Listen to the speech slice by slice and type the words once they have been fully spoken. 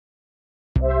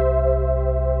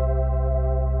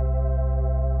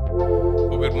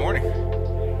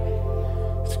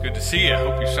Good to see you.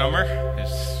 Hope your summer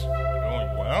is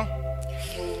going well.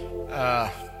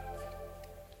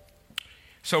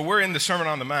 So we're in the Sermon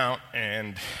on the Mount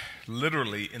and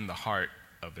literally in the heart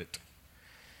of it.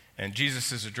 And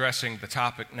Jesus is addressing the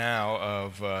topic now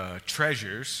of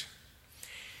treasures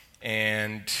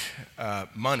and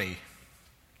money.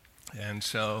 And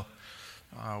so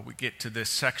we get to this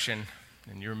section,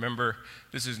 and you remember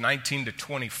this is 19 to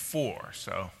 24,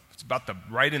 so it's about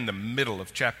right in the middle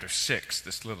of chapter 6,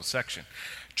 this little section.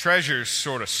 Treasures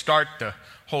sort of start the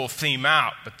whole theme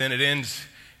out, but then it ends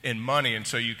in money, and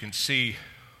so you can see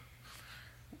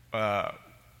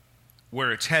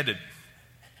where it's headed.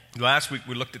 Last week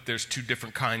we looked at there's two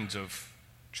different kinds of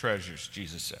treasures,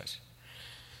 Jesus says.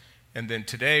 And then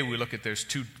today we look at there's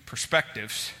two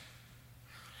perspectives,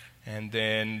 and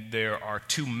then there are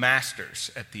two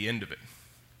masters at the end of it.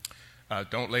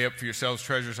 Don't lay up for yourselves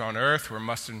treasures on earth where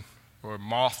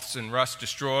moths and rust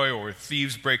destroy, or where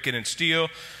thieves break in and steal.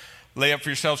 Lay up for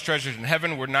yourselves treasures in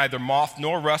heaven where neither moth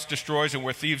nor rust destroys, and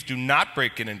where thieves do not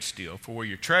break in and steal. For where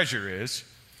your treasure is,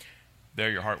 there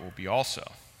your heart will be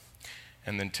also.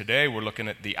 And then today we're looking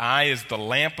at the eye is the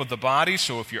lamp of the body.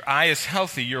 So if your eye is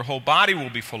healthy, your whole body will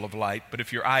be full of light. But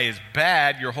if your eye is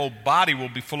bad, your whole body will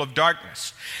be full of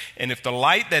darkness. And if the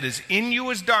light that is in you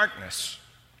is darkness,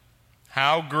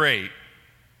 how great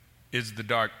is the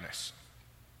darkness?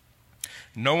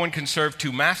 No one can serve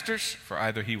two masters, for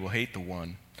either he will hate the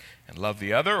one and love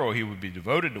the other, or he will be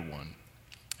devoted to one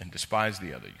and despise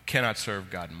the other. You cannot serve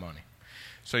God and money.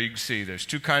 So you can see there's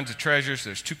two kinds of treasures,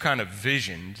 there's two kind of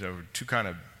visions, or two kind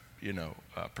of,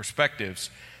 perspectives,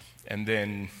 and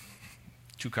then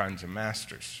two kinds of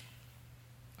masters.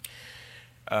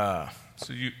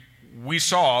 We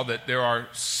saw that there are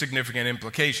significant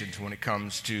implications when it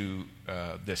comes to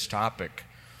this topic,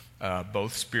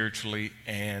 both spiritually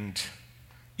and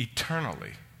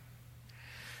eternally.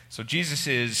 So Jesus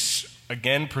is,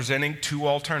 again, presenting two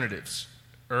alternatives,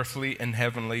 earthly and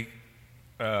heavenly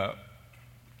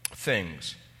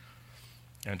things.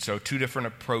 And so two different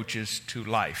approaches to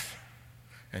life.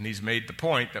 And he's made the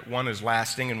point that one is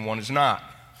lasting and one is not.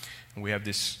 And we have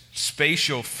this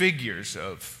spatial figures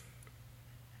of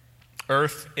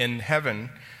earth and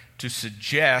heaven to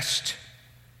suggest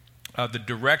the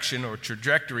direction or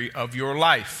trajectory of your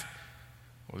life.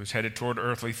 Whether it's headed toward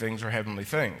earthly things or heavenly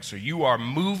things. So you are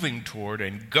moving toward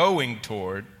and going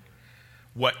toward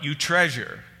what you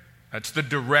treasure. That's the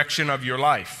direction of your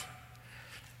life.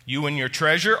 You and your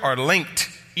treasure are linked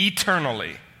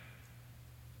eternally.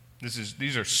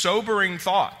 These are sobering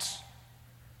thoughts.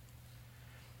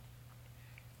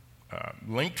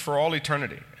 Linked for all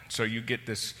eternity. So you get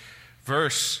this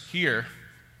verse here.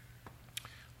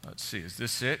 Let's see, is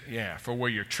this it? Yeah. For where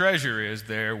your treasure is,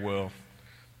 there will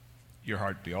your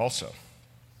heart be also.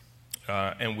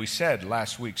 And we said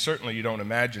last week, certainly you don't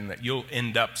imagine that you'll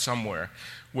end up somewhere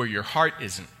where your heart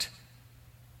isn't.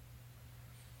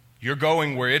 You're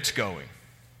going where it's going.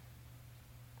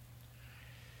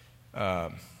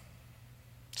 So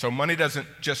money doesn't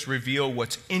just reveal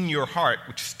what's in your heart,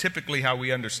 which is typically how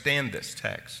we understand this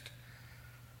text.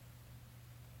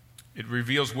 It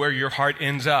reveals where your heart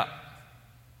ends up.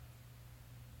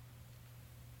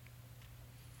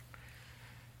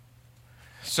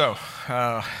 So,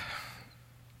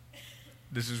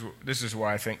 this is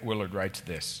why I think Willard writes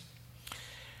this.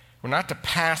 We're not to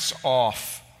pass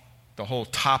off the whole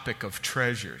topic of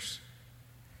treasures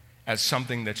as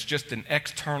something that's just an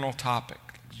external topic,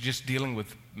 just dealing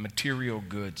with material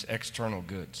goods, external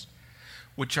goods,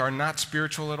 which are not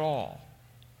spiritual at all.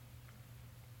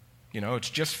 It's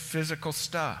just physical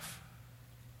stuff.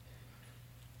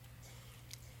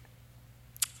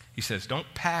 He says, don't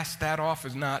pass that off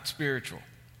as not spiritual.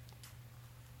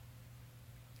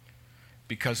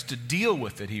 Because to deal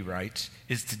with it, he writes,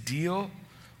 is to deal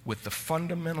with the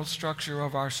fundamental structure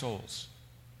of our souls.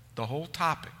 The whole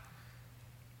topic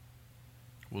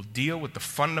will deal with the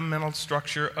fundamental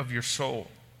structure of your soul.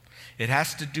 It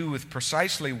has to do with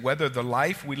precisely whether the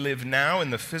life we live now in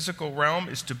the physical realm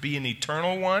is to be an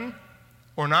eternal one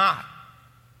or not,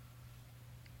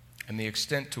 and the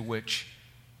extent to which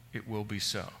it will be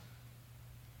so.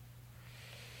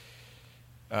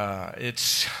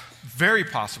 It's very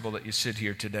possible that you sit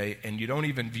here today and you don't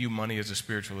even view money as a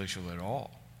spiritual issue at all.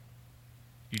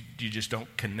 You just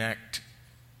don't connect.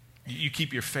 You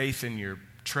keep your faith and your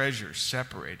treasures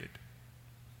separated.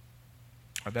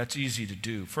 That's easy to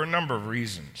do for a number of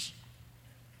reasons.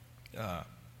 But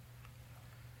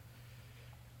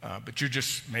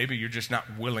maybe you're just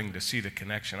not willing to see the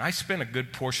connection. I spent a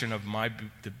good portion of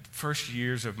the first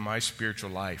years of my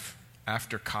spiritual life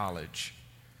after college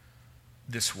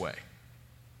this way.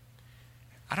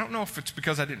 I don't know if it's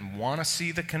because I didn't want to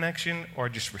see the connection or I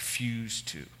just refused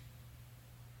to.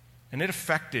 And it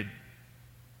affected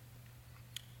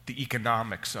the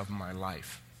economics of my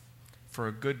life for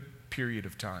a good period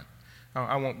of time.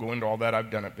 I won't go into all that. I've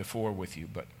done it before with you,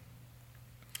 but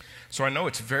so I know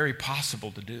it's very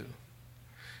possible to do.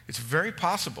 It's very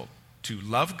possible to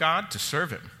love God, to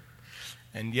serve Him,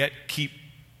 and yet keep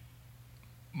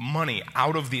money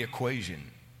out of the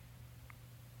equation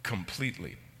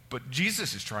completely. But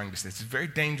Jesus is trying to say it's a very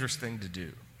dangerous thing to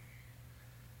do.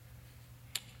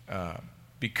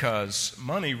 Because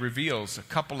money reveals a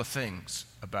couple of things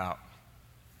about.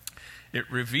 It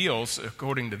reveals,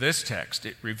 according to this text,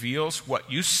 it reveals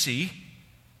what you see,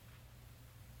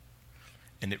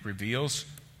 and it reveals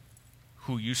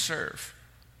who you serve.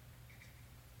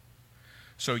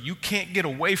 So you can't get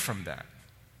away from that.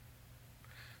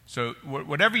 So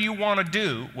whatever you want to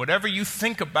do, whatever you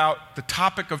think about the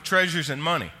topic of treasures and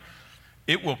money,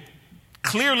 it will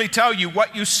clearly tell you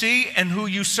what you see and who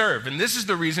you serve. And this is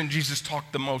the reason Jesus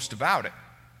talked the most about it,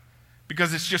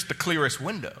 because it's just the clearest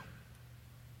window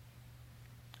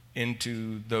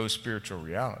into those spiritual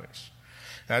realities.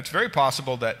 Now, it's very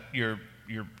possible that your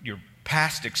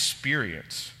past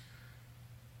experience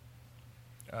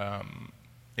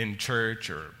in church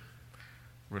or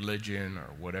religion or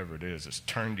whatever it is has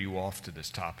turned you off to this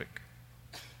topic.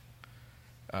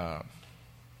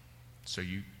 So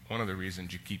one of the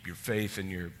reasons you keep your faith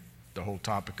and the whole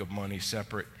topic of money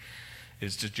separate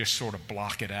is to just sort of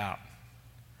block it out.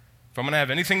 If I'm going to have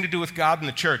anything to do with God and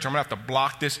the church, I'm going to have to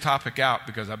block this topic out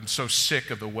because I'm so sick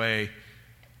of the way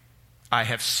I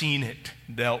have seen it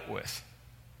dealt with.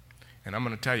 And I'm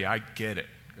going to tell you, I get it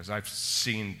because I've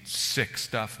seen sick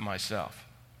stuff myself.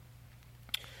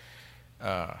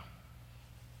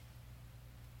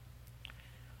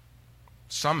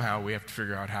 Somehow we have to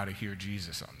figure out how to hear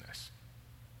Jesus on this.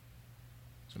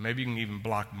 So maybe you can even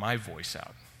block my voice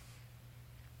out.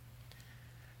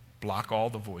 Block all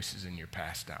the voices in your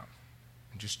past out.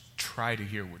 And just try to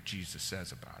hear what Jesus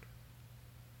says about it.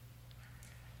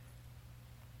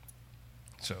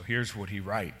 So here's what he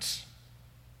writes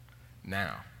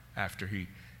now, after he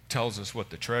tells us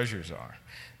what the treasures are.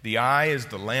 The eye is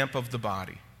the lamp of the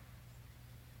body.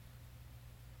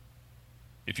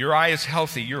 If your eye is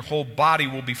healthy, your whole body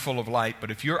will be full of light.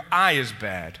 But if your eye is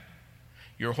bad,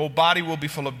 your whole body will be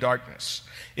full of darkness.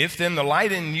 If then the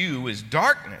light in you is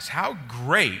darkness, how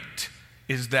great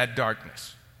is that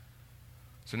darkness?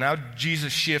 So now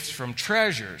Jesus shifts from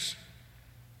treasures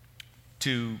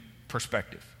to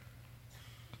perspective.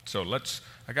 So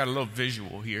I got a little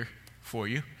visual here for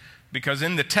you. Because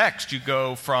in the text you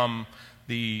go from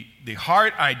the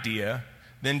heart idea,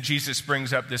 then Jesus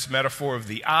brings up this metaphor of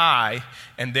the eye,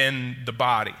 and then the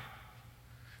body.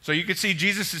 So you can see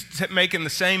Jesus is making the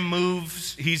same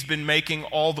moves he's been making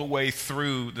all the way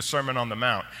through the Sermon on the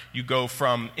Mount. You go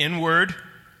from inward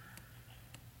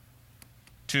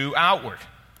to outward.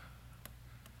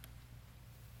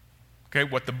 Okay,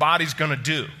 what the body's going to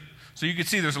do. So you can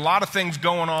see there's a lot of things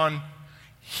going on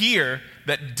here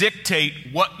that dictate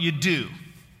what you do.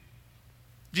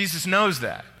 Jesus knows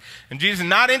that. And Jesus is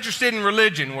not interested in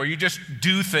religion where you just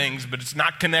do things, but it's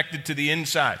not connected to the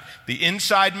inside. The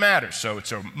inside matters. So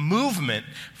it's a movement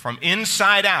from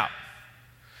inside out.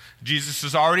 Jesus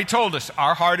has already told us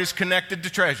our heart is connected to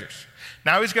treasures.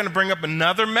 Now he's going to bring up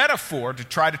another metaphor to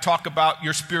try to talk about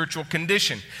your spiritual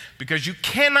condition, because you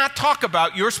cannot talk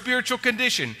about your spiritual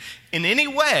condition in any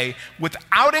way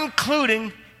without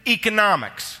including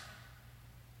economics.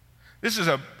 This is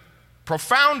a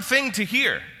profound thing to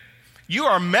hear. You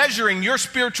are measuring your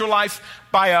spiritual life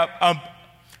by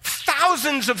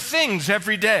thousands of things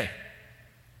every day.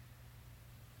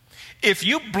 If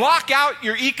you block out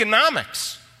your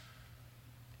economics,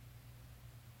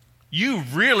 you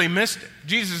really missed it.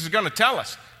 Jesus is going to tell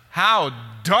us, how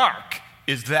dark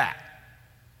is that?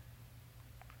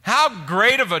 How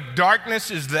great of a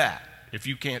darkness is that if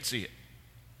you can't see it?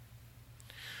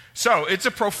 So it's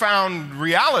a profound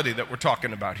reality that we're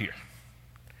talking about here.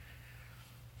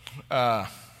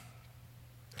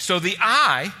 So the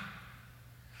eye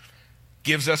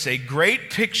gives us a great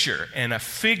picture and a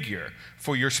figure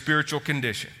for your spiritual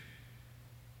condition,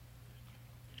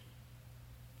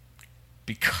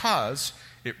 because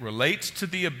it relates to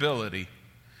the ability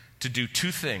to do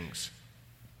two things.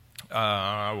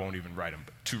 I won't even write them,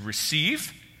 but to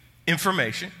receive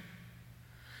information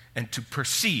and to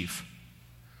perceive.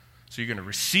 So you're going to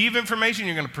receive information,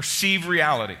 you're going to perceive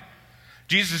reality.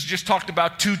 Jesus just talked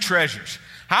about two treasures.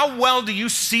 How well do you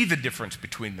see the difference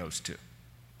between those two?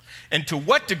 And to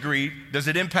what degree does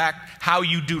it impact how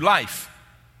you do life?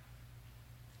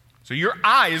 So your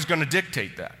eye is going to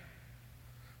dictate that.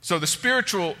 So the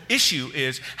spiritual issue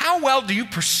is, how well do you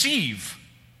perceive?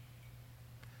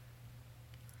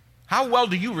 How well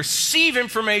do you receive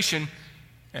information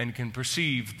and can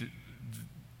perceive the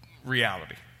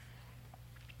reality?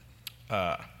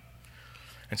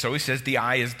 And so he says the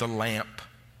eye is the lamp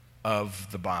of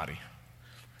the body.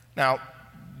 Now,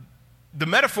 the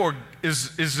metaphor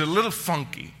is a little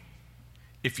funky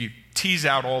if you tease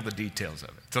out all the details of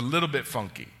it. It's a little bit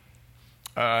funky.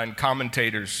 And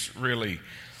commentators really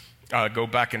go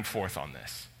back and forth on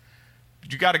this.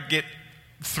 But you got to get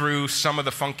through some of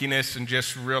the funkiness and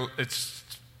it's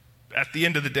at the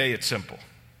end of the day, it's simple.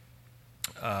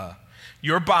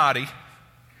 Your body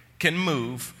can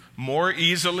move more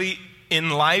easily in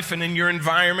life and in your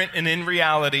environment and in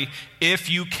reality if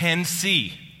you can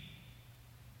see.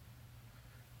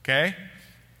 Okay?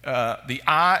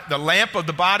 The lamp of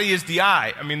the body is the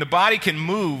eye. I mean, the body can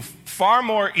move far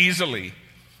more easily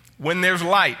when there's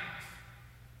light.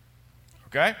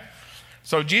 Okay?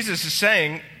 So Jesus is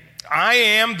saying, I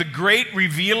am the great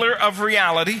revealer of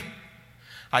reality.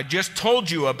 I just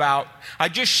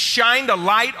shined a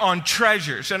light on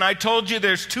treasures, and I told you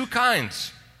there's two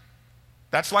kinds.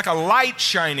 That's like a light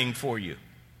shining for you.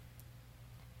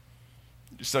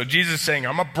 So Jesus is saying,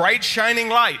 I'm a bright shining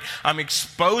light. I'm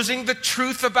exposing the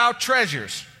truth about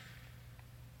treasures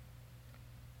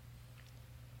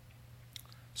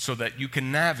so that you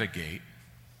can navigate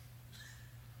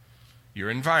your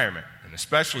environment, and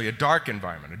especially a dark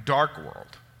environment, a dark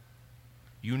world.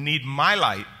 You need my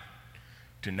light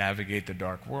to navigate the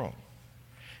dark world.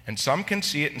 And some can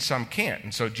see it and some can't.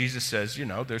 And so Jesus says,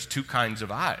 there's two kinds of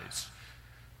eyes.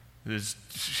 If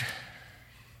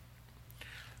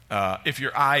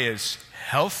your eye is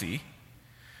healthy,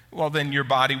 well, then your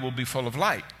body will be full of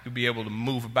light. You'll be able to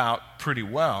move about pretty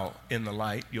well in the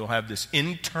light. You'll have this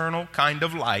internal kind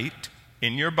of light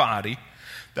in your body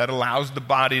that allows the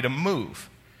body to move.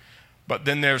 But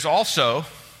then there's also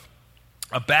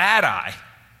a bad eye.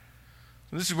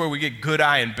 This is where we get good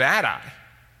eye and bad eye.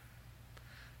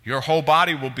 Your whole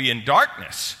body will be in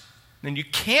darkness. Then you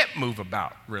can't move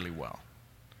about really well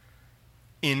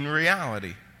in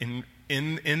reality, in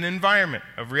the environment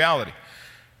of reality.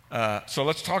 So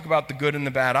let's talk about the good and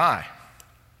the bad eye.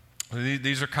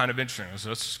 These are kind of interesting. So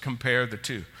let's compare the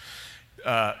two.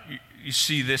 You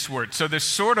see this word. So there's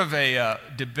sort of a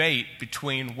debate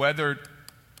between whether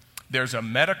there's a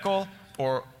medical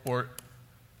or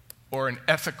an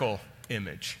ethical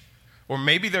image. Or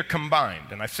maybe they're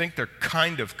combined. And I think they're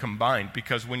kind of combined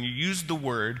because when you use the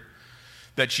word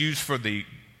that's used for the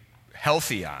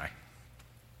healthy eye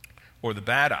or the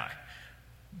bad eye,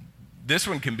 this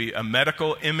one can be a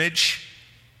medical image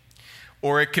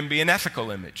or it can be an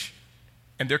ethical image.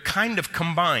 And they're kind of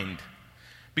combined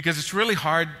because it's really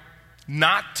hard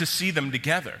not to see them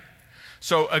together.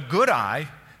 So a good eye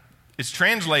is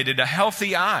translated a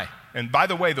healthy eye. And by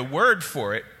the way, the word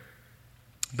for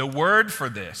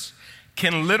this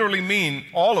can literally mean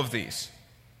all of these.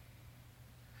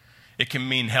 It can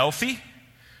mean healthy,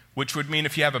 which would mean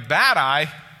if you have a bad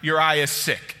eye, your eye is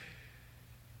sick.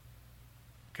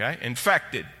 Okay?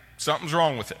 Infected. Something's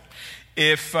wrong with it.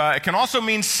 It can also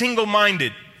mean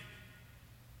single-minded,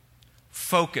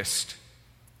 focused.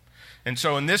 And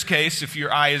so in this case, if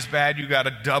your eye is bad, you got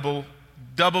a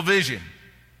double vision,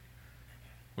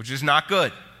 which is not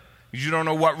good because you don't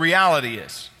know what reality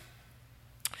is.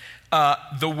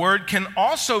 The word can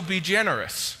also be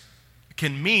generous. It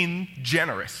can mean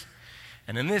generous.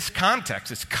 And in this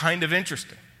context, it's kind of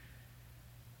interesting.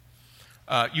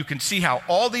 You can see how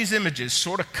all these images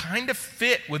sort of kind of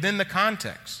fit within the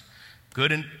context.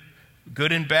 Good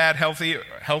and bad,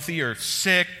 healthy or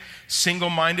sick,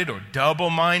 single-minded or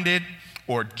double-minded,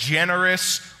 or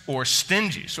generous or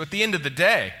stingy. So at the end of the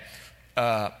day,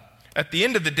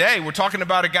 we're talking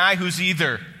about a guy who's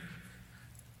either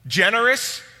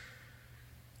generous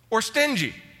or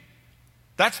stingy.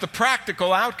 That's the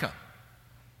practical outcome.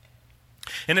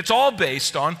 And it's all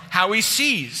based on how he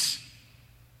sees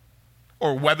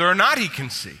or whether or not he can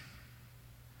see.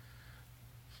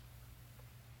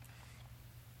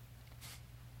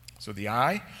 So the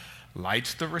eye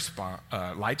lights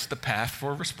the path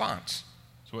for response.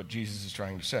 That's what Jesus is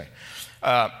trying to say.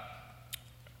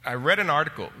 I read an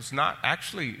article.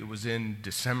 It was in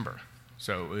December.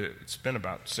 So it's been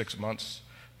about 6 months,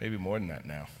 maybe more than that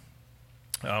now.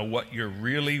 What you're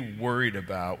really worried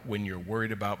about when you're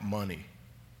worried about money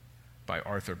by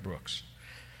Arthur Brooks.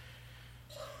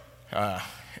 And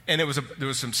there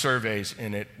was some surveys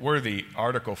in it. Worthy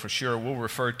article for sure. We'll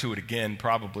refer to it again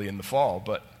probably in the fall.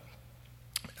 But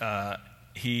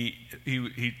he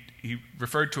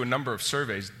referred to a number of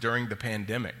surveys during the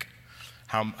pandemic,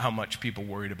 how much people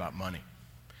worried about money.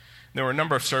 There were a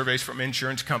number of surveys from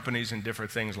insurance companies and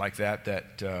different things like that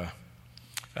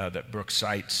that Brooks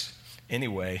cites.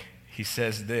 Anyway, he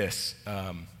says this.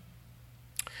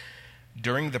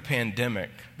 During the pandemic,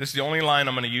 this is the only line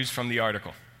I'm going to use from the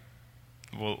article.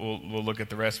 We'll look at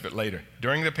the rest of it later.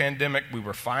 During the pandemic, we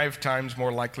were 5 times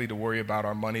more likely to worry about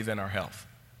our money than our health.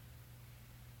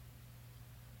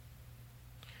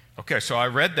 Okay, so I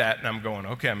read that and I'm going,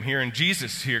 okay, I'm hearing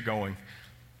Jesus here going,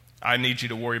 I need you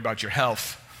to worry about your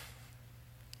health.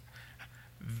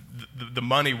 The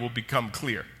money will become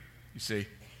clear, you see.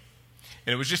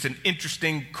 And it was just an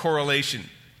interesting correlation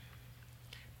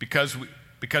because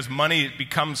money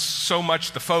becomes so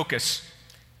much the focus,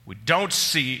 we don't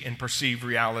see and perceive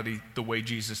reality the way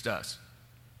Jesus does.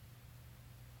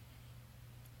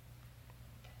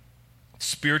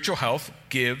 Spiritual health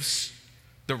gives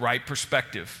the right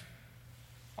perspective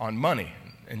on money.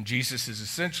 And Jesus is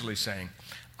essentially saying,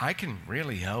 I can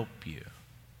really help you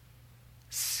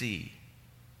see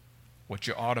what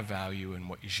you ought to value and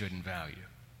what you shouldn't value.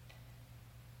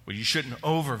 What you shouldn't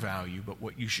overvalue, but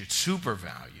what you should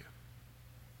supervalue,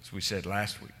 as we said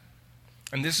last week.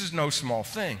 And this is no small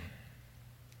thing.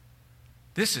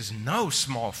 This is no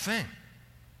small thing.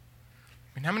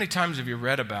 I mean, how many times have you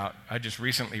read about, I just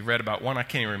recently read about one, I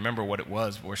can't even remember what it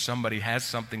was, where somebody has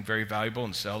something very valuable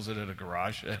and sells it at a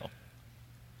garage sale.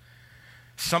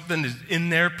 Something is in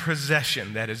their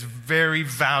possession that is very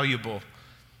valuable,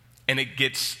 and it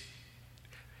gets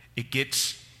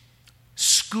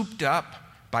scooped up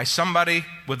by somebody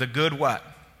with a good what?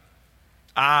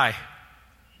 Eye.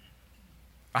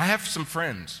 I have some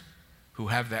friends who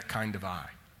have that kind of eye.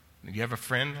 Do you have a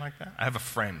friend like that? I have a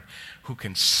friend who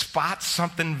can spot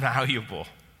something valuable,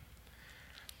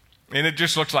 and it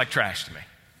just looks like trash to me.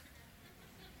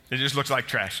 It just looks like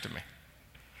trash to me.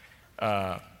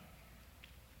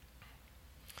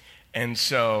 And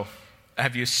so,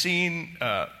 have you seen,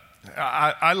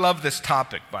 I love this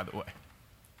topic, by the way.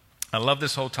 I love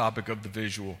this whole topic of the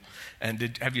visual.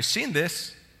 And have you seen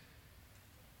this?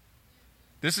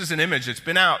 This is an image that's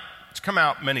been out, it's come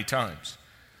out many times.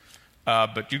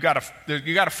 But you got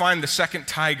to find the second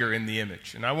tiger in the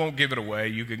image. And I won't give it away.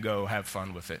 You can go have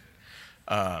fun with it.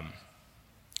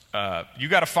 You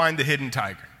got to find the hidden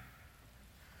tiger.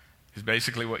 Is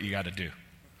basically what you got to do.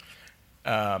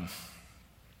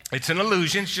 It's an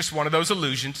illusion. It's just one of those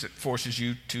illusions that forces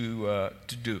you to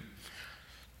do.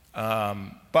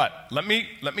 But let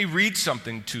me read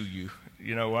something to you.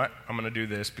 You know what? I'm going to do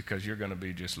this because you're going to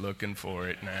be just looking for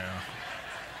it now.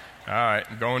 All right,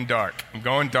 I'm going dark. I'm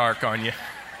going dark on you.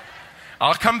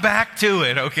 I'll come back to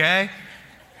it, okay?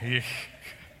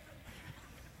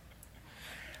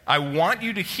 I want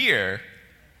you to hear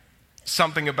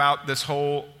something about this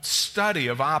whole study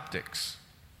of optics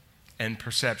and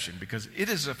perception, because it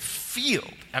is a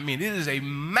field. I mean, it is a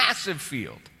massive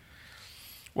field.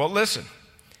 Well, listen.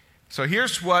 So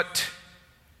here's what's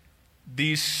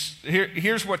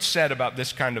said about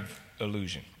this kind of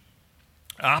illusion.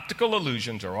 Optical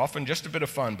illusions are often just a bit of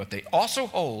fun, but they also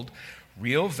hold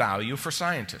real value for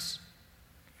scientists.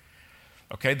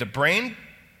 Okay, the brain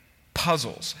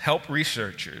puzzles help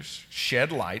researchers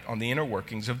shed light on the inner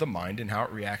workings of the mind and how it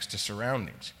reacts to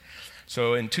surroundings.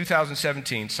 So in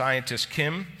 2017, scientists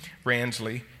Kim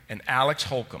Ransley and Alex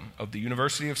Holcomb of the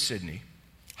University of Sydney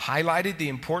highlighted the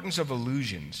importance of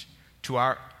illusions to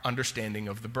our understanding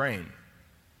of the brain.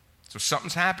 So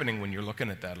something's happening when you're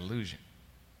looking at that illusion.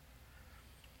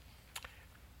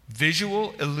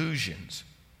 Visual illusions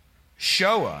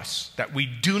show us that we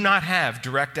do not have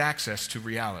direct access to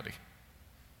reality.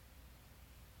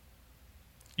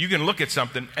 You can look at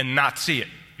something and not see it.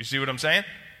 You see what I'm saying?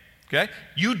 Okay?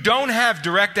 You don't have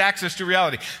direct access to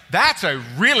reality. That's a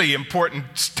really important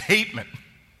statement.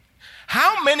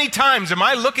 How many times am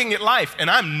I looking at life and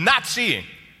I'm not seeing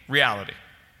reality?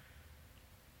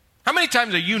 How many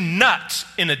times are you nuts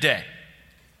in a day?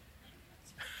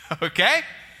 Okay?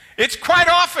 It's quite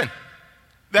often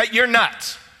that you're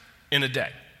nuts in a day.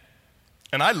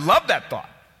 And I love that thought.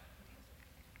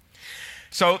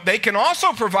 So they can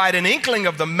also provide an inkling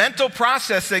of the mental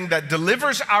processing that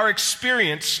delivers our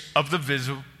experience of the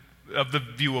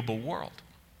viewable world.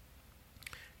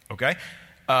 Okay?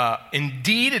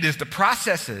 Indeed, it is the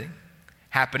processing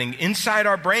happening inside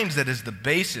our brains that is the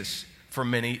basis for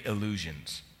many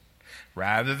illusions.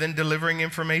 Rather than delivering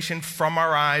information from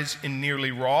our eyes in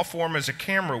nearly raw form as a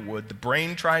camera would, the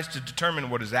brain tries to determine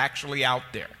what is actually out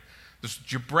there.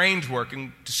 Your brain's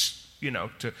working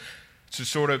to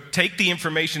sort of take the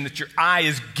information that your eye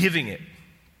is giving it.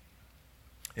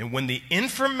 And when the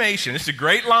information, this is a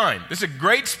great line, this is a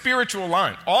great spiritual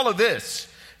line. All of this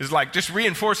is like just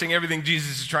reinforcing everything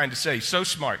Jesus is trying to say. So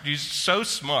smart. Jesus is so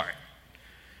smart.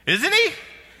 Isn't he?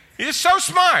 He's so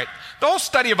smart. The whole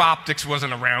study of optics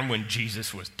wasn't around when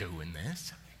Jesus was doing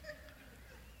this.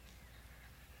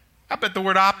 I bet the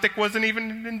word optic wasn't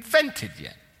even invented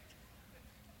yet.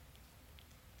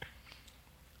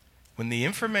 When the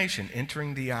information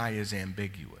entering the eye is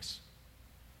ambiguous,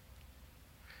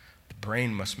 the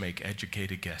brain must make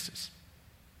educated guesses.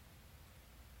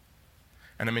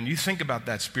 And I mean, you think about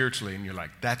that spiritually and you're like,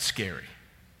 that's scary.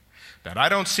 That I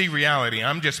don't see reality,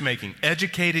 I'm just making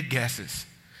educated guesses.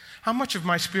 How much of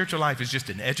my spiritual life is just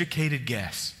an educated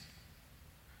guess?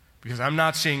 Because I'm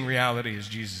not seeing reality as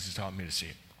Jesus has taught me to see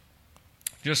it.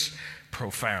 Just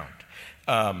profound.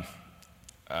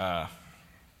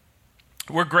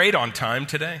 We're great on time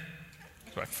today.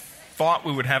 So I thought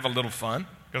we would have a little fun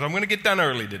because I'm going to get done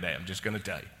early today. I'm just going to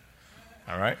tell you.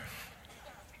 All right?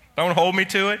 Don't hold me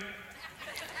to it.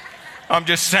 I'm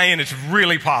just saying it's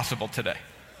really possible today.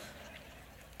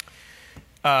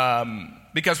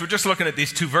 Because we're just looking at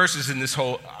these two verses in this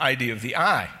whole idea of the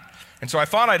eye. And so I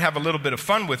thought I'd have a little bit of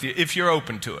fun with you if you're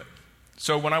open to it.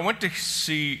 So when I went to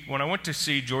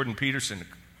see Jordan Peterson,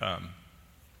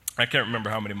 I can't remember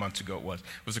how many months ago it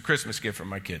was a Christmas gift from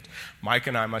my kids. Mike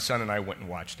and I, my son and I went and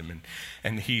watched him.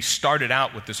 And he started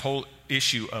out with this whole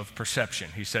issue of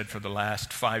perception. He said, for the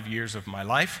last 5 years of my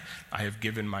life, I have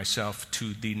given myself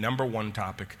to the number one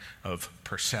topic of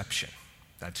perception.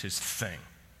 That's his thing.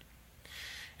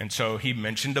 And so he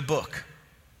mentioned a book.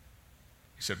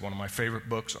 He said one of my favorite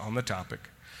books on the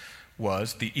topic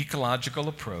was The Ecological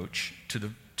Approach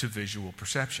to Visual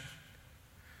Perception.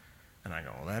 And I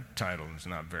go, well, that title is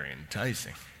not very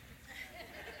enticing.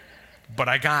 But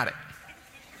I got it.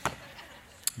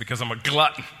 Because I'm a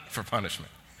glutton for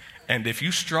punishment. And if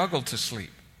you struggle to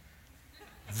sleep,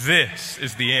 this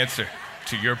is the answer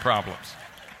to your problems.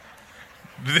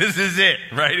 This is it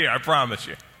right here, I promise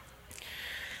you.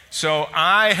 So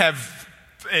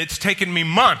it's taken me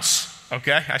months,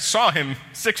 okay? I saw him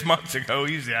 6 months ago,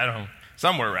 easy, I don't know,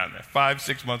 somewhere around there, 5,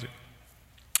 6 months ago.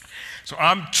 So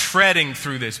I'm treading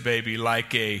through this baby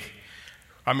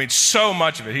so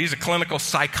much of it. He's a clinical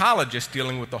psychologist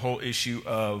dealing with the whole issue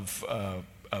of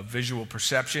visual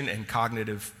perception and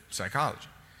cognitive psychology.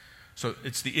 So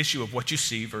it's the issue of what you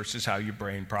see versus how your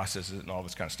brain processes it and all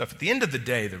this kind of stuff. At the end of the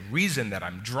day, the reason that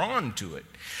I'm drawn to it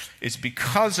is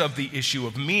because of the issue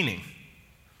of meaning.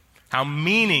 How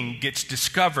meaning gets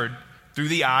discovered through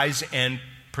the eyes and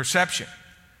perception.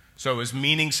 So is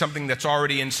meaning something that's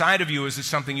already inside of you? Is it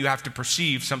something you have to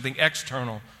perceive, something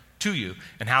external to you?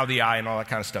 And how the eye and all that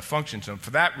kind of stuff functions. And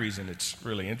for that reason, it's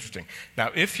really interesting.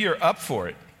 Now, if you're up for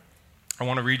it, I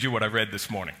want to read you what I read this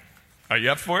morning. Are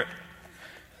you up for it?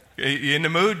 You in the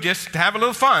mood? Just have a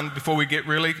little fun before we get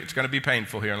it's going to be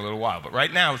painful here in a little while. But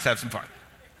right now, let's have some fun.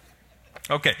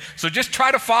 Okay, so just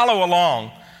try to follow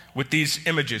along with these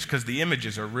images because the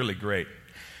images are really great.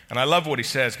 And I love what he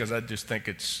says because I just think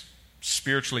it's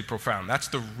spiritually profound. That's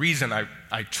the reason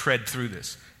I tread through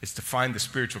this, is to find the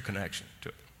spiritual connection to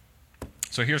it.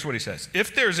 So here's what he says.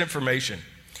 If there's information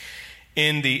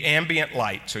in the ambient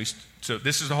light, so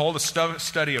this is the whole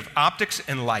study of optics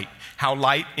and light, how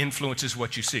light influences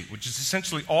what you see, which is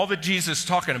essentially all that Jesus is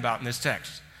talking about in this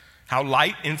text. How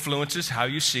light influences how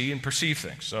you see and perceive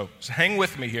things. So hang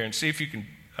with me here and see if you can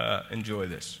enjoy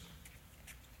this.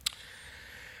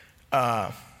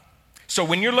 So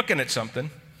when you're looking at something,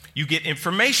 you get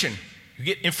information. You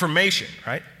get information,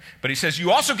 right? But he says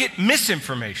you also get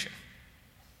misinformation.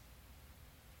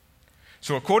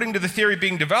 So according to the theory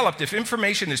being developed, if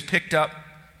information is picked up,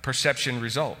 perception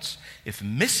results. If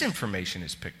misinformation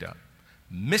is picked up,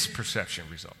 misperception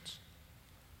results.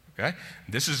 Okay?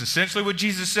 This is essentially what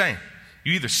Jesus is saying.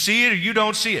 You either see it or you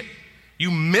don't see it. You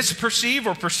misperceive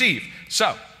or perceive.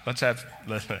 So,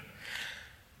 the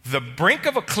brink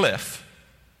of a cliff,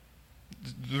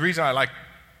 the reason I like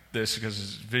this is because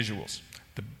it's visuals.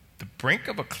 The brink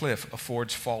of a cliff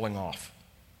affords falling off.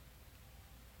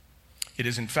 It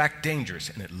is in fact dangerous,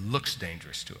 and it looks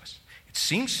dangerous to us. It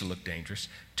seems to look dangerous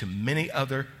to many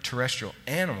other terrestrial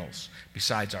animals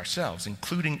besides ourselves,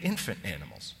 including infant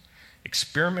animals.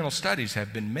 Experimental studies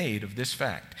have been made of this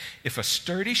fact. If a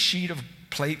sturdy sheet of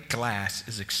plate glass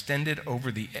is extended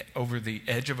over the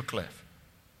edge of a cliff,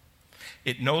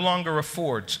 it no longer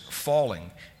affords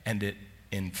falling, and it,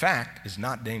 in fact, is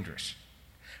not dangerous,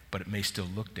 but it may still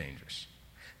look dangerous.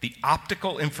 The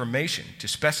optical information to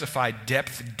specify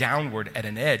depth downward at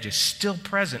an edge is still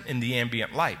present in the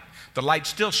ambient light. The light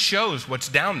still shows what's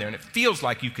down there, and it feels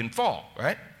like you can fall,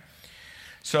 right?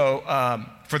 So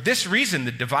for this reason,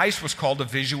 the device was called a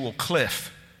visual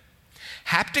cliff.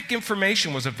 Haptic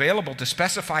information was available to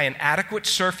specify an adequate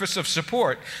surface of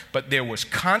support, but there was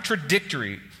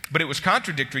contradictory But it was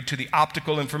contradictory to the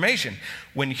optical information.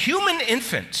 When human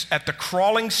infants at the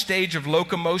crawling stage of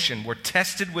locomotion were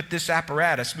tested with this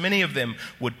apparatus, many of them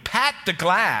would pat the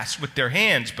glass with their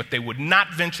hands, but they would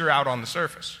not venture out on the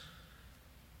surface.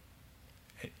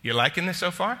 You liking this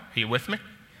so far? Are you with me?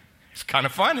 It's kind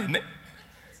of fun, isn't it?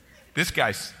 This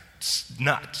guy's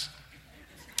nuts.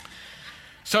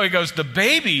 So he goes, the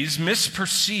babies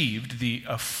misperceived the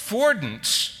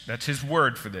affordance, that's his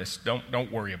word for this,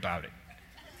 don't worry about it.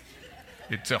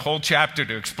 It's a whole chapter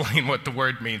to explain what the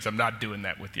word means. I'm not doing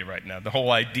that with you right now. The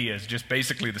whole idea is just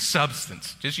basically the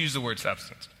substance. Just use the word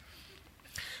substance.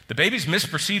 The babies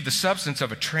misperceived the substance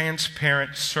of a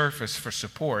transparent surface for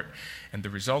support, and the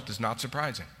result is not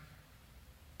surprising.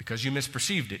 Because you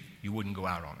misperceived it, you wouldn't go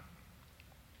out on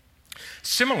it.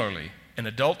 Similarly, an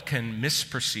adult can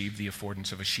misperceive the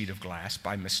affordance of a sheet of glass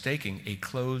by mistaking a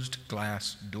closed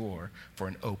glass door for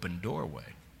an open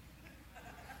doorway.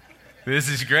 This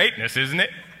is greatness, isn't it?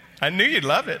 I knew you'd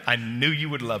love it. I knew you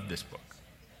would love this book.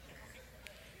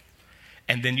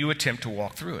 And then you attempt to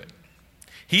walk through it.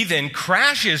 He then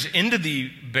crashes into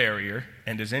the barrier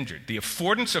and is injured. The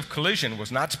affordance of collision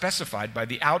was not specified by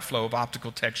the outflow of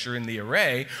optical texture in the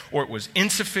array, or it was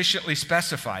insufficiently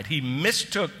specified. He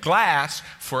mistook glass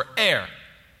for air.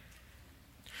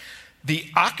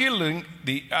 The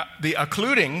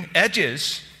occluding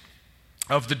edges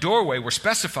of the doorway were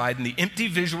specified in the empty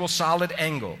visual solid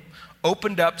angle,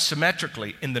 opened up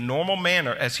symmetrically in the normal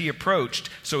manner as he approached,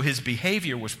 so his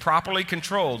behavior was properly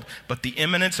controlled, but the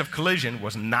imminence of collision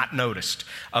was not noticed.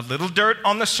 A little dirt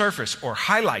on the surface or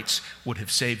highlights would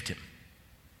have saved him.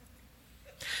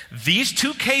 These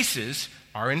two cases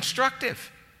are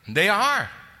instructive. They are.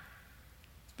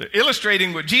 They're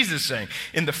illustrating what Jesus is saying.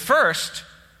 In the first,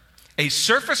 a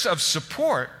surface of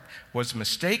support was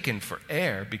mistaken for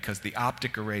air because the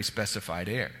optic array specified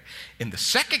air. In the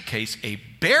second case, a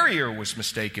barrier was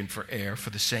mistaken for air for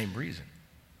the same reason.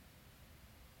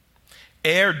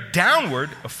 Air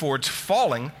downward affords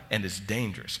falling and is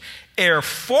dangerous. Air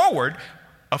forward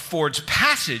affords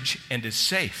passage and is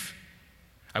safe.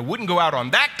 I wouldn't go out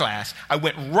on that glass. I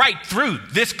went right through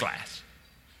this glass.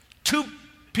 Two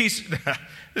pieces. This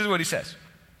is what he says.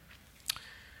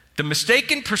 The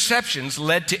mistaken perceptions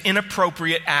led to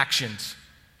inappropriate actions.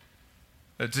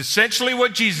 That's essentially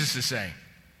what Jesus is saying,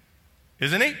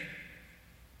 isn't he?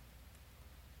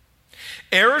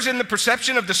 Errors in the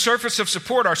perception of the surface of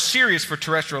support are serious for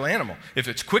terrestrial animal. If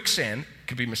it's quicksand, it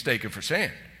could be mistaken for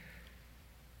sand.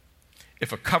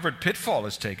 If a covered pitfall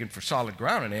is taken for solid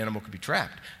ground, an animal could be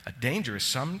trapped. A danger is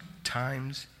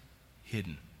sometimes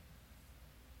hidden.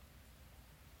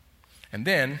 And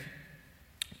then,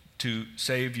 to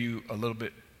save a little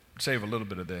bit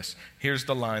of this, here's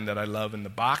the line that I love in the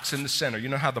box in the center. You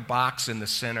know how the box in the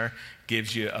center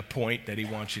gives you a point that he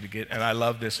wants you to get? And I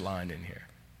love this line in here.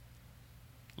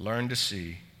 Learn to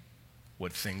see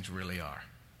what things really are.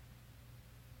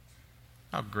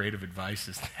 How great of advice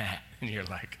is that? And you're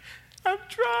like, I'm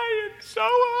trying so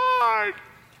hard.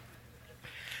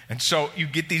 And so you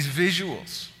get these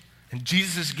visuals. And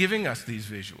Jesus is giving us these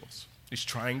visuals. He's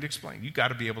trying to explain. You've got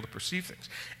to be able to perceive things.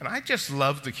 And I just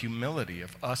love the humility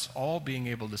of us all being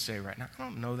able to say right now, I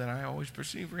don't know that I always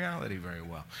perceive reality very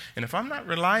well. And if I'm not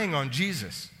relying on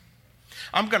Jesus,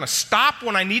 I'm going to stop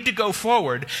when I need to go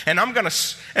forward, and I'm going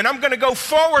to go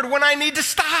forward when I need to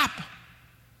stop.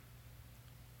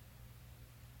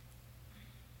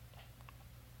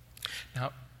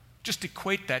 Now, just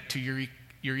equate that to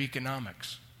your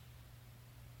economics.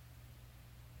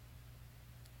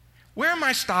 Where am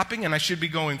I stopping and I should be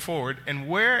going forward? And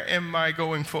where am I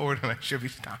going forward and I should be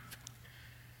stopping?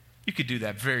 You could do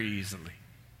that very easily.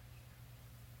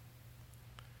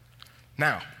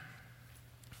 Now,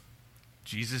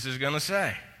 Jesus is going to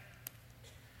say,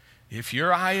 if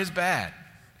your eye is bad,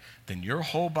 then your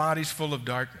whole body's full of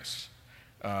darkness.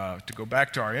 To go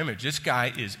back to our image, this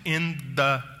guy is in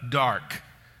the dark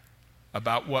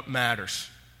about what matters,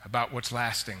 about what's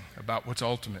lasting, about what's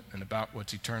ultimate, and about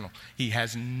what's eternal. He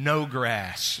has no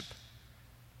grasp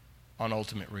on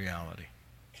ultimate reality.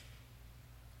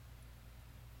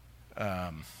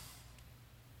 And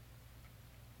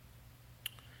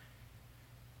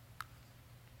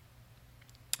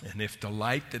if the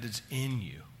light that is in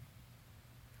you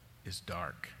is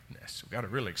darkness, we've got to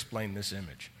really explain this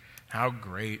image. How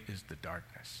great is the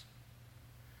darkness?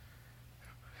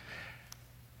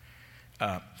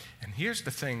 And here's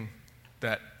the thing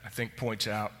that I think points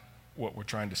out what we're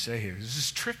trying to say here. This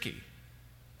is tricky.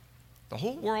 The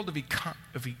whole world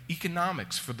of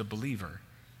economics for the believer,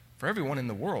 for everyone in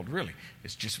the world really,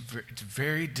 is just it's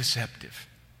very deceptive.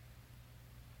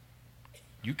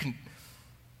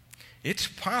 It's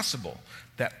possible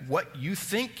that what you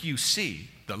think you see,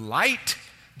 the light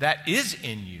that is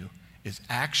in you, is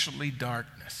actually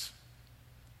darkness.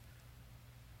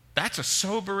 That's a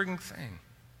sobering thing.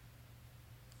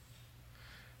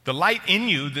 The light in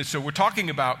you, so we're talking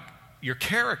about your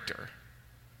character.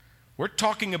 We're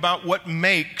talking about what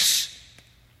makes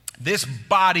this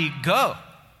body go.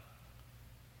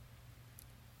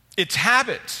 Its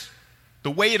habits,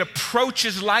 the way it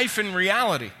approaches life in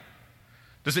reality.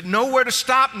 Does it know where to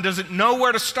stop and does it know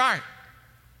where to start?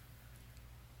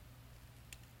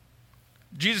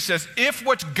 Jesus says, if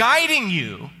what's guiding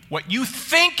you, what you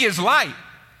think is light,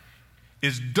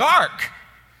 is dark,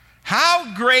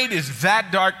 how great is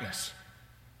that darkness?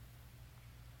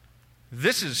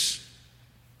 This is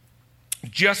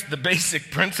just the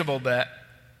basic principle that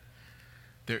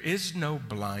there is no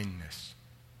blindness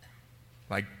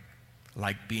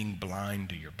like being blind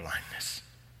to your blindness.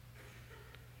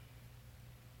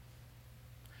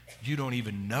 You don't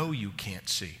even know you can't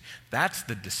see. That's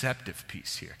the deceptive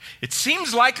piece here. It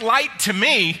seems like light to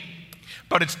me,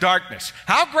 but it's darkness.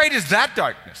 How great is that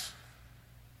darkness?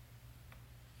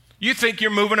 You think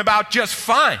you're moving about just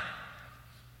fine.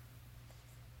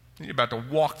 You're about to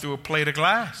walk through a plate of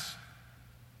glass.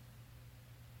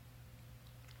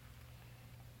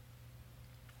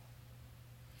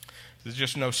 There's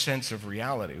just no sense of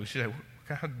reality. We should say,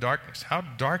 how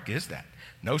dark is that?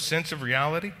 No sense of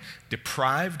reality,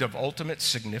 deprived of ultimate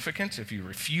significance. If you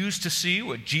refuse to see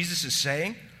what Jesus is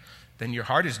saying, then your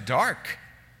heart is dark.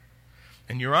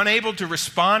 And you're unable to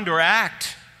respond or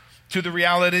act to the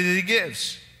reality that he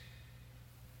gives.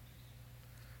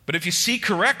 But if you see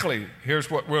correctly, here's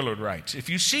what Willard writes. If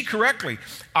you see correctly,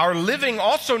 our living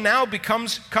also now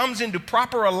comes into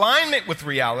proper alignment with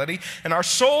reality, and our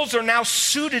souls are now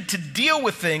suited to deal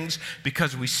with things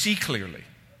because we see clearly.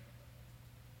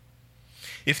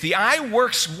 If the eye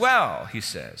works well, he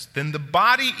says, then the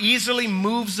body easily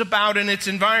moves about in its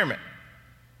environment.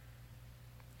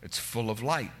 It's full of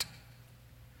light.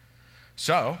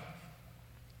 So,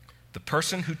 the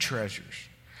person who treasures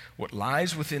what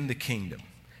lies within the kingdom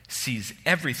sees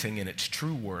everything in its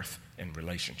true worth and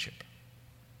relationship.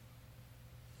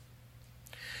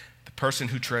 The person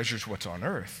who treasures what's on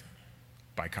earth,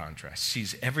 by contrast,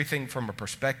 sees everything from a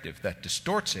perspective that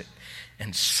distorts it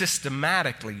and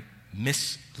systematically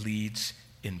misleads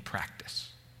in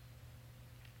practice.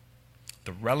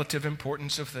 The relative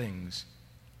importance of things,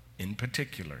 in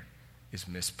particular, is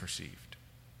misperceived.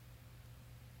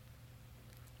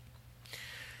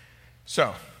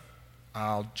 So,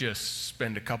 I'll just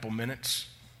spend a couple minutes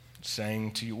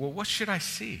saying to you, well, what should I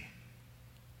see?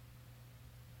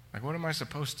 Like, what am I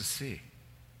supposed to see?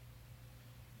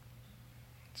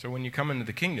 So when you come into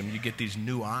the kingdom, you get these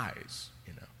new eyes,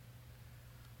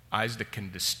 eyes that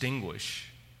can distinguish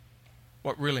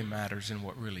what really matters and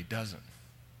what really doesn't.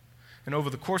 And over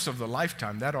the course of the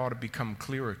lifetime, that ought to become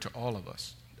clearer to all of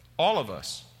us. All of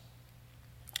us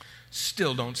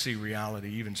still don't see reality,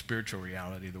 even spiritual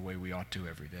reality, the way we ought to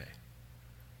every day.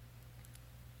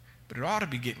 But it ought to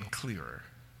be getting clearer.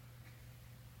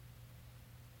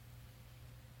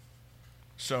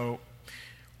 So,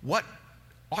 what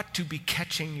ought to be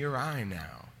catching your eye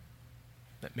now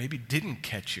that maybe didn't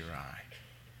catch your eye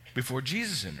before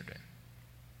Jesus entered in?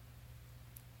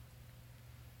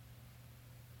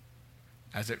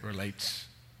 As it relates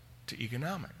to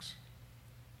economics.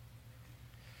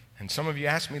 And some of you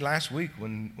asked me last week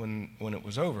when it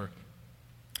was over,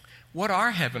 what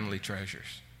are heavenly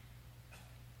treasures?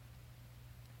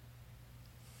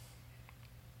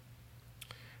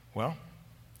 Well,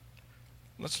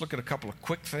 let's look at a couple of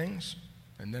quick things,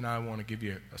 and then I want to give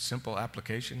you a simple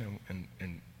application,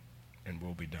 and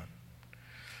we'll be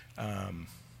done.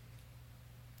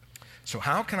 So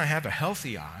how can I have a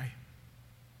healthy eye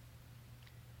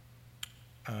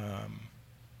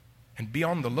and be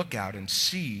on the lookout and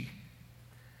see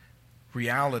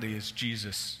reality as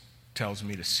Jesus tells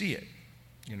me to see it,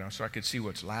 so I could see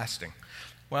what's lasting?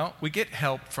 Well, we get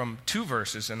help from two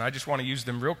verses, and I just want to use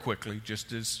them real quickly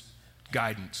just as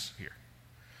guidance here.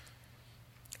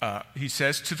 He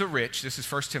says to the rich, this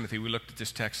is 1 Timothy, we looked at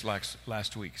this text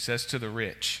last week. He says to the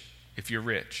rich, if you're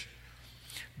rich,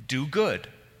 do good,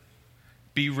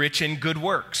 be rich in good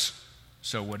works.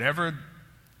 So whatever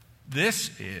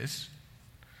this is,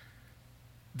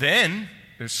 then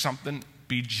there's something,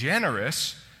 be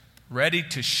generous, ready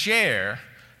to share.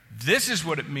 This is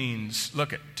what it means,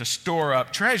 to store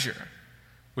up treasure,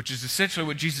 which is essentially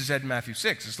what Jesus said in Matthew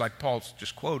 6. It's like Paul's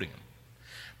just quoting him.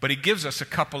 But he gives us a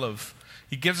couple of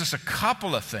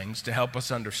things to help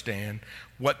us understand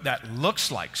what that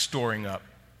looks like, storing up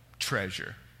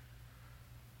treasure.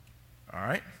 All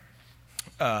right?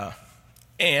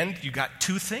 And you got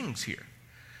two things here.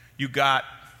 You got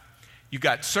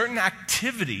certain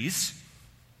activities,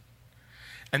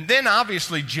 and then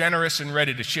obviously generous and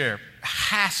ready to share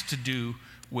has to do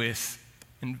with,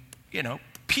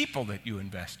 people that you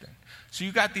invest in. So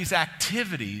you got these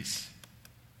activities,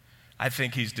 I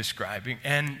think he's describing,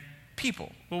 and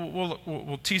people.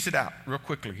 We'll tease it out real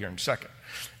quickly here in a second.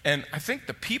 And I think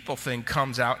the people thing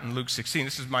comes out in Luke 16.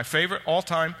 This is my favorite all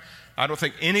time. I don't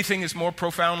think anything is more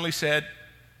profoundly said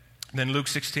than Luke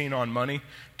 16 on money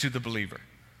to the believer.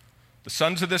 The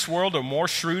sons of this world are more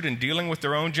shrewd in dealing with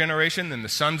their own generation than the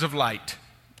sons of light.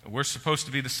 We're supposed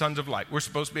to be the sons of light. We're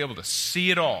supposed to be able to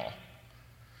see it all.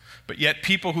 But yet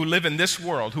people who live in this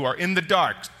world, who are in the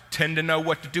dark, tend to know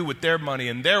what to do with their money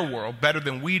in their world better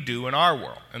than we do in our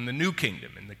world, in the new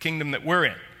kingdom, in the kingdom that we're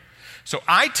in. So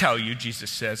I tell you,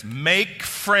 Jesus says, make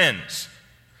friends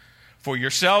for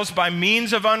yourselves by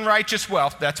means of unrighteous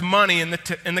wealth, that's money in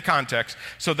the context,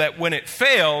 so that when it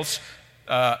fails,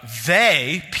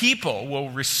 people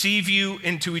will receive you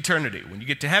into eternity. When you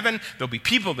get to heaven, there'll be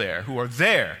people there who are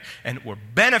there and were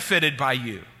benefited by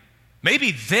you.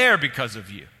 Maybe there because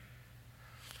of you.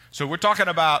 So we're talking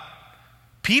about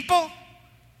people,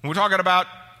 and we're talking about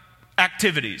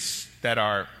activities that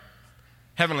are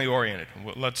heavenly oriented.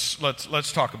 Let's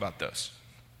talk about those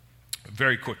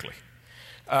very quickly.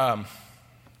 So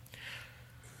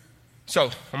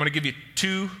I'm going to give you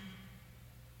two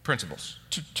principles,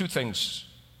 two things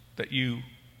that you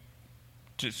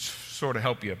just sort of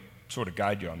help you, sort of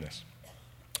guide you on this.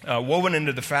 Woven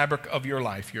into the fabric of your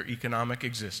life, your economic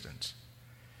existence.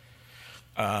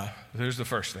 Here's the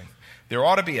first thing. There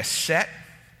ought to be a set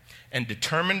and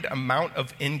determined amount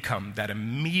of income that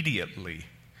immediately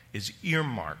is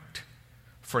earmarked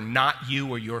for not you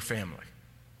or your family.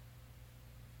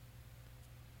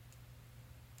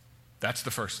 That's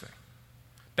the first thing.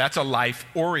 That's a life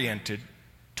oriented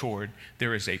toward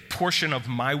there is a portion of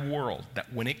my world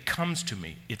that when it comes to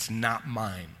me, it's not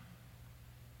mine.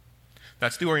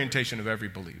 That's the orientation of every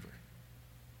believer.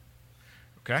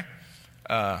 Okay?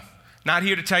 Not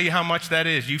here to tell you how much that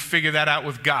is. You figure that out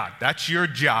with God. That's your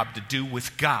job to do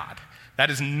with God. That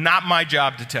is not my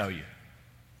job to tell you.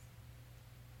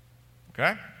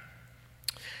 Okay?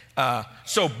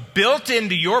 So built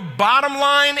into your bottom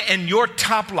line and your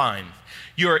top line,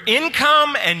 your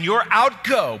income and your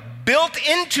outgo, built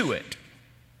into it,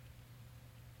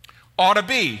 ought to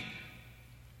be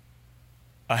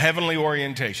a heavenly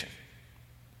orientation.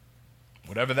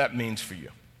 Whatever that means for you.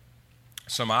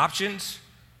 Some options.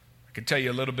 I can tell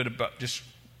you a little bit about, just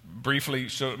briefly,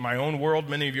 so my own world,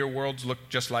 many of your worlds look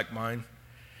just like mine.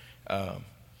 I'm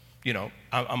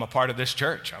a part of this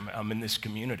church. I'm in this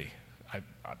community.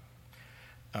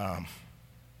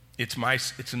 It's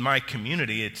in my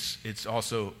community. It's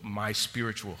also my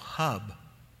spiritual hub.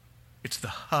 It's the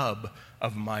hub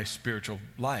of my spiritual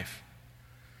life.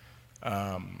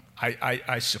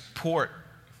 I support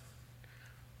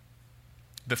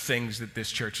the things that this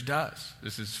church does.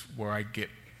 This is where I get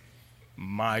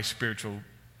my spiritual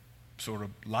sort of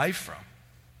life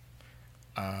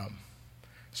from.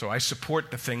 So I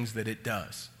support the things that it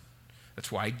does.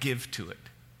 That's why I give to it.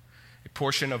 A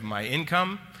portion of my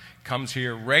income comes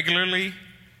here regularly.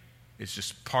 It's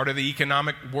just part of the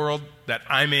economic world that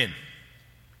I'm in.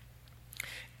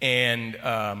 And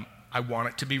I want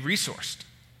it to be resourced.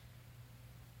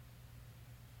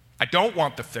 I don't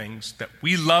want the things that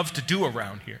we love to do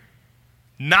around here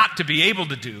not to be able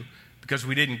to do because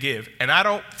we didn't give. And I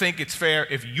don't think it's fair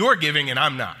if you're giving and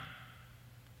I'm not.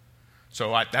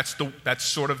 So that's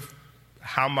sort of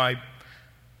how my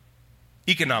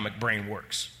economic brain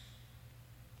works.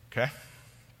 Okay?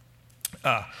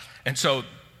 And so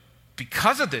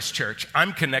because of this church,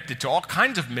 I'm connected to all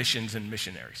kinds of missions and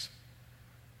missionaries.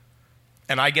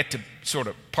 And I get to sort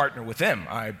of partner with them.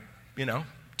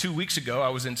 2 weeks ago, I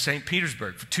was in St.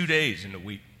 Petersburg for 2 days in a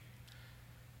week,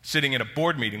 sitting in a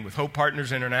board meeting with Hope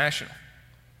Partners International,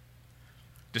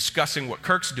 discussing what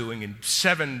Kirk's doing in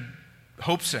 7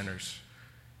 Hope Centers,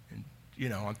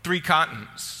 on 3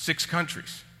 continents, 6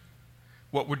 countries,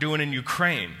 what we're doing in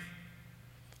Ukraine.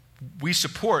 We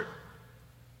support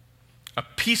a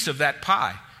piece of that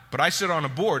pie, but I sit on a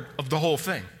board of the whole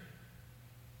thing.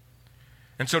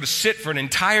 And so to sit for an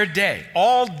entire day,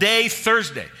 all day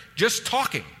Thursday, just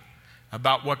talking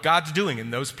about what God's doing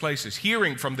in those places,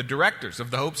 hearing from the directors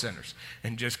of the Hope Centers,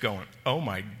 and just going, oh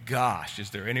my gosh, is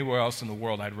there anywhere else in the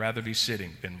world I'd rather be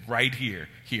sitting than right here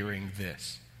hearing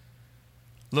this?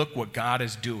 Look what God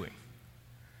is doing.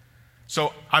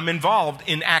 So I'm involved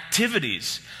in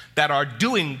activities that are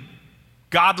doing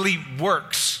godly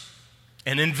works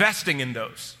and investing in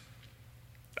those.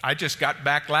 I just got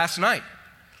back last night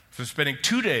from spending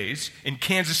 2 days in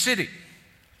Kansas City,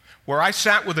 where I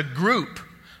sat with a group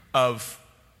of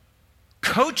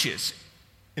coaches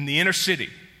in the inner city.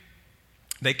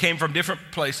 They came from different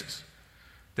places.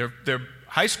 They're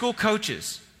high school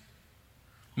coaches,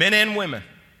 men and women,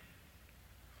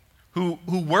 who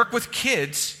work with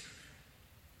kids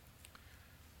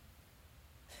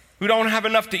who don't have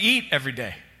enough to eat every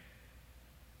day.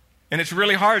 And it's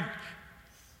really hard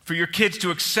for your kids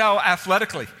to excel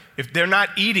athletically if they're not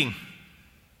eating.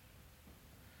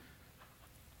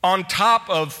 On top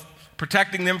of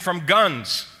protecting them from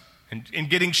guns and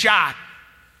getting shot,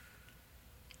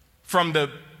 from the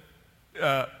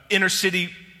inner city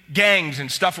gangs and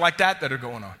stuff like that are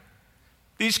going on.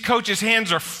 These coaches'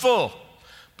 hands are full.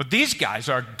 But these guys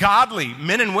are godly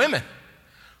men and women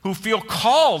who feel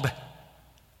called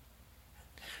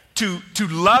to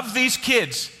love these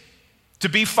kids, to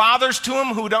be fathers to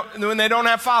them when they don't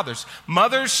have fathers,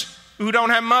 mothers who don't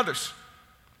have mothers.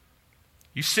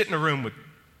 You sit in a room with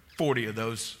 40 of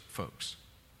those folks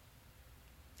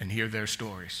and hear their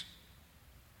stories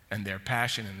and their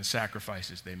passion and the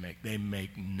sacrifices they make. They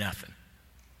make nothing.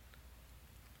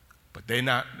 But they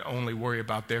not only worry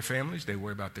about their families, they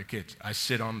worry about their kids. I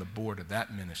sit on the board of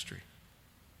that ministry,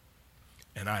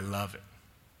 and I love it.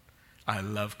 I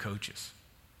love coaches.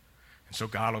 And so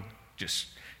God will just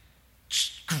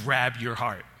grab your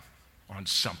heart on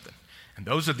something. And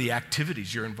those are the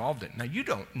activities you're involved in. Now, you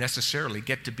don't necessarily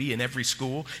get to be in every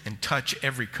school and touch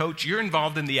every coach. You're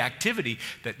involved in the activity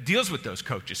that deals with those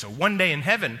coaches. So one day in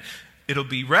heaven, it'll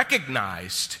be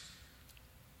recognized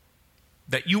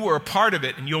that you were a part of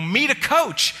it, and you'll meet a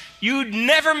coach you'd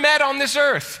never met on this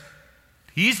earth.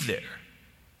 He's there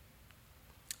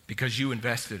because you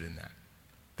invested in that.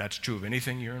 That's true of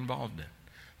anything you're involved in.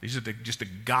 These are just the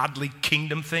godly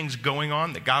kingdom things going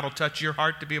on that God will touch your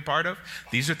heart to be a part of.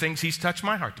 These are things He's touched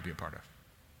my heart to be a part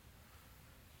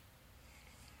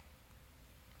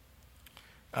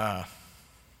of.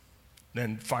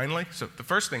 Then finally, so the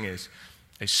first thing is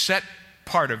a set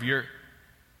part of your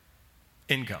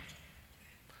income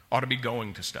ought to be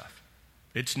going to stuff.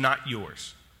 It's not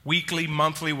yours. Weekly,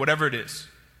 monthly, whatever it is.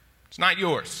 It's not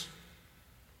yours.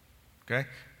 Okay?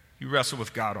 You wrestle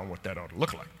with God on what that ought to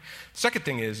look like. Second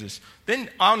thing is then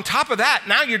on top of that,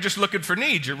 now you're just looking for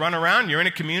needs. You run around, you're in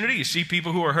a community, you see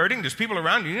people who are hurting. There's people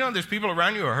around you. You know there's people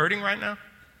around you who are hurting right now?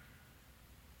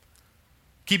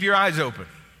 Keep your eyes open.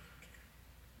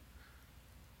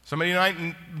 Somebody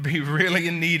might be really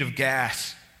in need of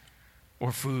gas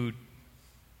or food.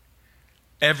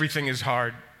 Everything is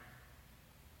hard.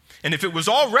 And if it was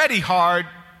already hard,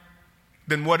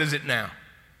 then what is it now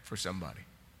for somebody?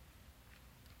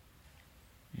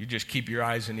 You just keep your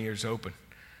eyes and ears open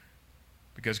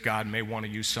because God may want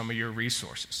to use some of your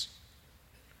resources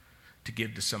to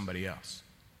give to somebody else.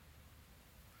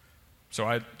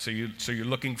 So you're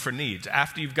looking for needs.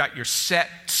 After you've got your set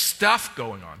stuff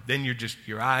going on, then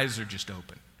your eyes are just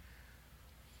open.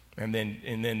 And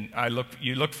then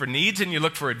you look for needs and you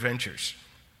look for adventures.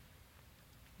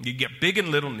 You get big and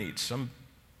little needs. Some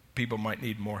people might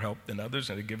need more help than others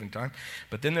at a given time.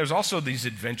 But then there's also these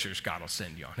adventures God will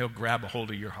send you on. He'll grab a hold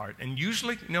of your heart. And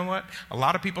usually, you know what? A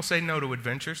lot of people say no to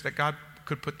adventures that God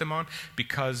could put them on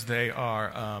because they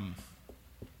are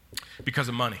because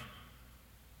of money.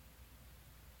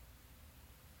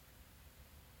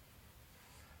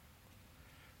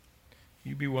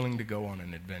 You'd be willing to go on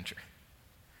an adventure.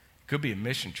 It could be a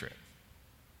mission trip.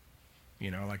 You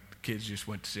know, like the kids just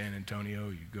went to San Antonio,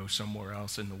 you go somewhere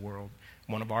else in the world.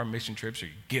 One of our mission trips, or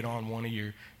you get on one of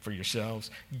for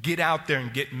yourselves. Get out there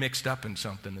and get mixed up in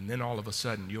something, and then all of a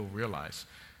sudden you'll realize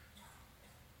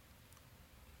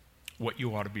what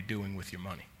you ought to be doing with your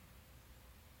money.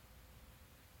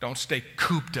 Don't stay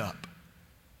cooped up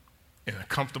in a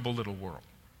comfortable little world.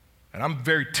 And I'm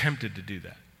very tempted to do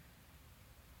that.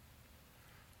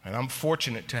 And I'm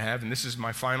fortunate to have, and this is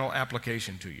my final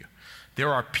application to you,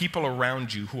 there are people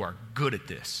around you who are good at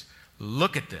this.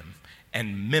 Look at them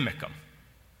and mimic them.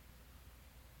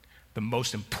 The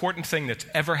most important thing that's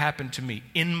ever happened to me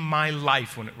in my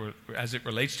life as it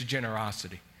relates to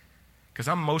generosity, because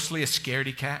I'm mostly a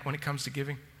scaredy cat when it comes to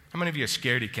giving. How many of you are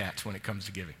scaredy cats when it comes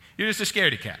to giving? You're just a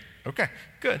scaredy cat. Okay,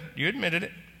 good. You admitted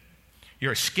it.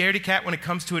 You're a scaredy cat when it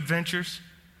comes to adventures.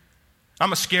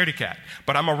 I'm a scaredy cat,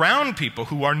 but I'm around people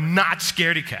who are not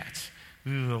scaredy cats.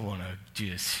 Ooh, I want to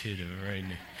just hit it right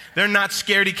now. They're not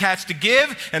scaredy cats to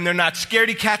give, and they're not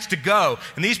scaredy cats to go.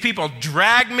 And these people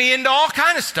drag me into all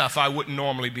kind of stuff I wouldn't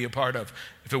normally be a part of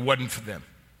if it wasn't for them.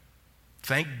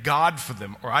 Thank God for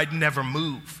them, or I'd never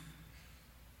move.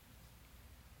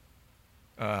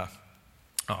 I'll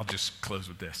just close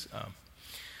with this.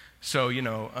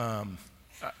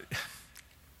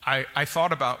 I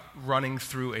thought about running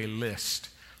through a list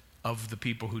of the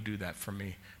people who do that for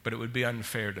me, but it would be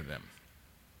unfair to them.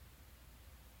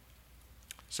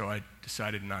 So I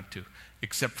decided not to,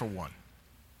 except for one,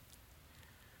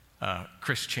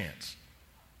 Chris Chance.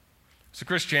 So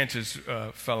Chris Chance is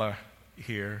a fella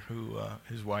here who,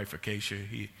 his wife Acacia,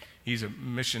 he's a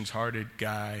missions-hearted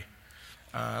guy,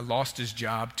 lost his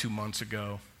job 2 months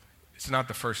ago. It's not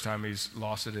the first time he's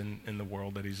lost it in the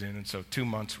world that he's in, and so 2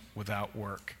 months without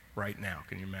work right now.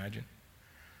 Can you imagine?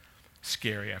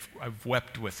 Scary. I've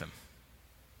wept with him.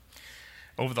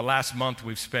 Over the last month,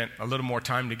 we've spent a little more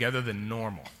time together than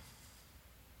normal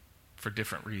for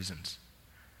different reasons.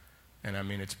 And I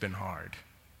mean, it's been hard.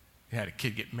 He had a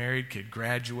kid get married, kid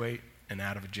graduate, and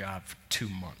out of a job for 2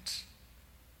 months.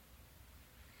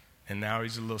 And now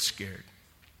he's a little scared.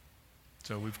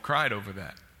 So we've cried over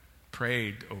that,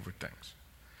 prayed over things.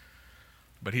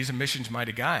 But he's a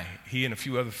missions-minded guy. He and a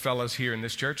few other fellows here in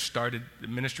this church started a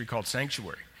ministry called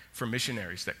Sanctuary for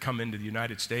missionaries that come into the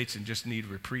United States and just need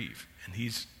reprieve. And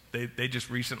they just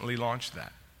recently launched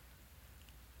that.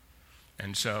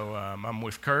 And so I'm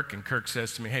with Kirk, and Kirk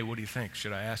says to me, hey, what do you think?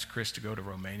 Should I ask Chris to go to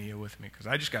Romania with me? Because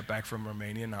I just got back from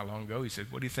Romania not long ago. He said,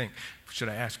 what do you think? Should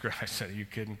I ask Chris? I said, are you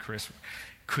kidding? Chris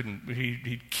couldn't,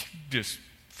 he'd just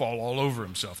fall all over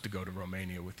himself to go to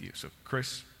Romania with you. So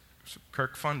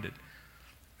Kirk funded.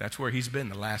 That's where he's been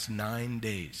the last 9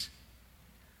 days.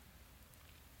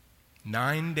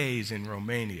 9 days in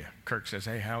Romania. Kirk says,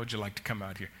 hey, how would you like to come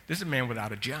out here? This is a man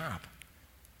without a job.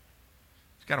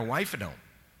 He's got a wife at home.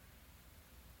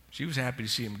 She was happy to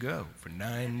see him go for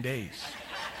 9 days.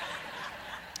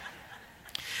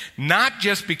 Not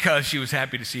just because she was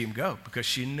happy to see him go, because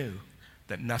she knew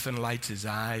that nothing lights his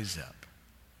eyes up.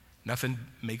 Nothing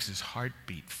makes his heart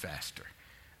beat faster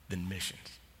than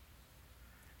missions.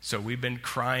 So we've been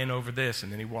crying over this,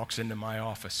 and then he walks into my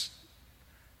office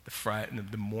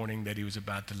the morning that he was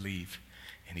about to leave,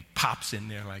 and he pops in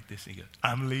there like this, and he goes,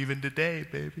 I'm leaving today,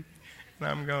 baby. And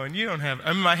I'm going,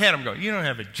 in my head I'm going, you don't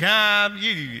have a job.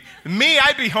 Me,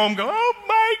 I'd be home going, oh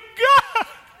my God,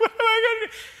 what am I going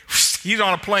to do? He's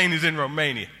on a plane, he's in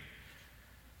Romania.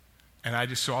 And I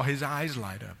just saw his eyes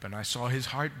light up, and I saw his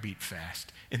heart beat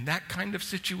fast in that kind of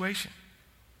situation.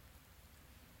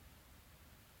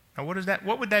 Now,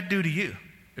 what would that do to you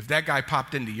if that guy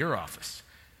popped into your office?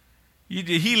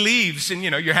 He leaves, and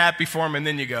you're happy for him, and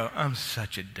then you go, I'm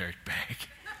such a dirtbag.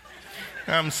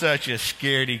 I'm such a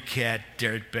scaredy cat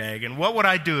dirtbag. And what would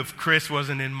I do if Chris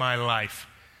wasn't in my life?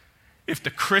 If the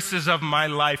Chris's of my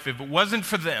life, if it wasn't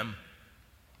for them,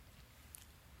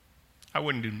 I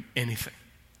wouldn't do anything.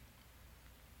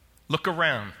 Look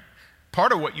around.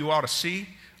 Part of what you ought to see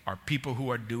are people who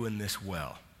are doing this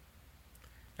well,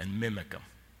 and mimic them.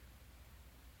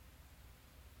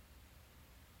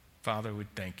 Father, we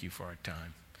thank you for our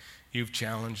time. You've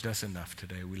challenged us enough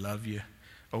today. We love you.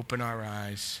 Open our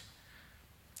eyes.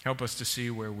 Help us to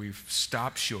see where we've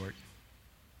stopped short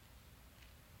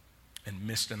and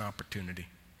missed an opportunity,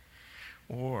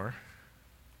 or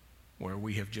where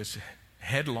we have just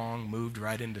headlong moved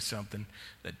right into something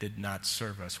that did not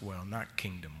serve us well, not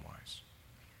kingdom-wise.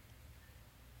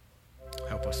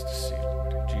 Help us to see,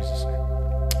 Lord. In Jesus' name,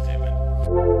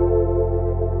 amen.